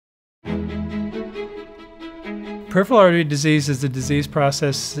Peripheral artery disease is a disease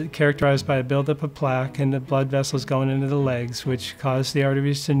process characterized by a buildup of plaque in the blood vessels going into the legs, which cause the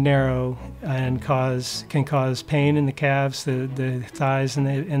arteries to narrow and can cause pain in the calves, the thighs,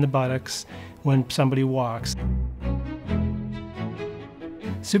 and the buttocks when somebody walks.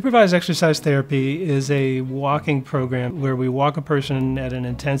 Supervised exercise therapy is a walking program where we walk a person at an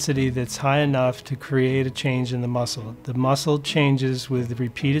intensity that's high enough to create a change in the muscle. The muscle changes with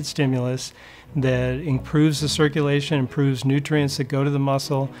repeated stimulus that improves the circulation, improves nutrients that go to the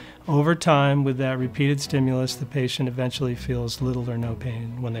muscle. Over time, with that repeated stimulus, the patient eventually feels little or no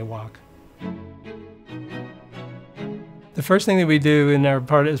pain when they walk. The first thing that we do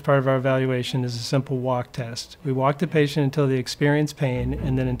as part of our evaluation is a simple walk test. We walk the patient until they experience pain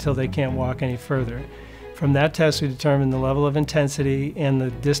and then until they can't walk any further. From that test, we determine the level of intensity and the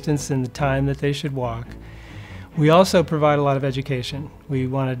distance and the time that they should walk. We also provide a lot of education. We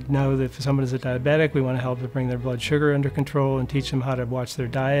want to know that if someone is a diabetic, we want to help to bring their blood sugar under control and teach them how to watch their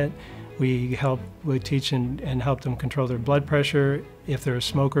diet. We teach and help them control their blood pressure. If they're a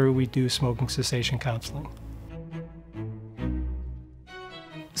smoker, we do smoking cessation counseling.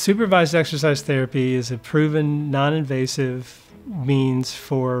 Supervised exercise therapy is a proven, non-invasive means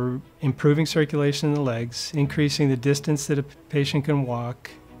for improving circulation in the legs, increasing the distance that a patient can walk,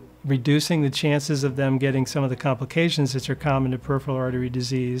 reducing the chances of them getting some of the complications that are common to peripheral artery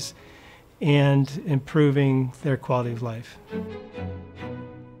disease, and improving their quality of life.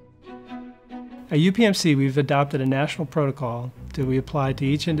 At UPMC, we've adopted a national protocol that we apply to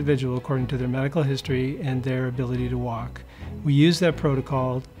each individual according to their medical history and their ability to walk. We use that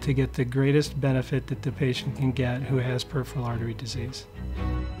protocol to get the greatest benefit that the patient can get who has peripheral artery disease.